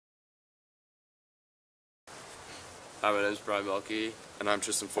Hi, my name is Brian Melke, And I'm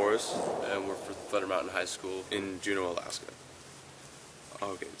Tristan Forrest and we're from Thunder Mountain High School. in Juneau, Alaska.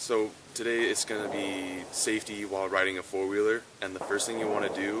 Okay, so today it's going to be safety while riding a four-wheeler, and the first thing you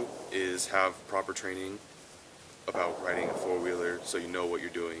want to do is have proper training about riding a four-wheeler so you know what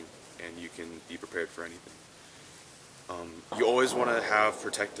you're doing and you can be prepared for anything. You always want to have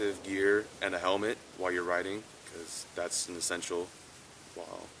protective gear and a helmet while you're riding, because that's an essential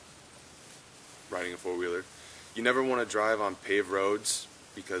while riding a four-wheeler. You never want to drive on paved roads,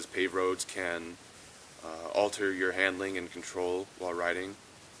 because paved roads can alter your handling and control while riding,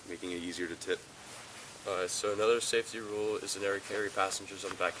 making it easier to tip. So another safety rule is to never carry passengers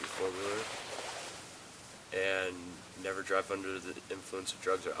on the back of your four-wheeler, and never drive under the influence of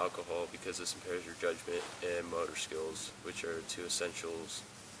drugs or alcohol, because this impairs your judgment and motor skills, which are two essentials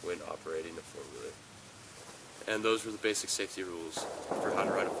when operating a four-wheeler. And those were the basic safety rules for how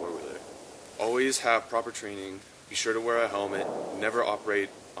to ride a four-wheeler. Always have proper training, be sure to wear a helmet, never operate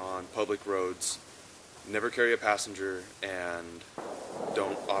on public roads, never carry a passenger, and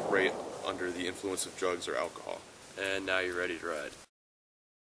don't operate under the influence of drugs or alcohol. And now you're ready to ride.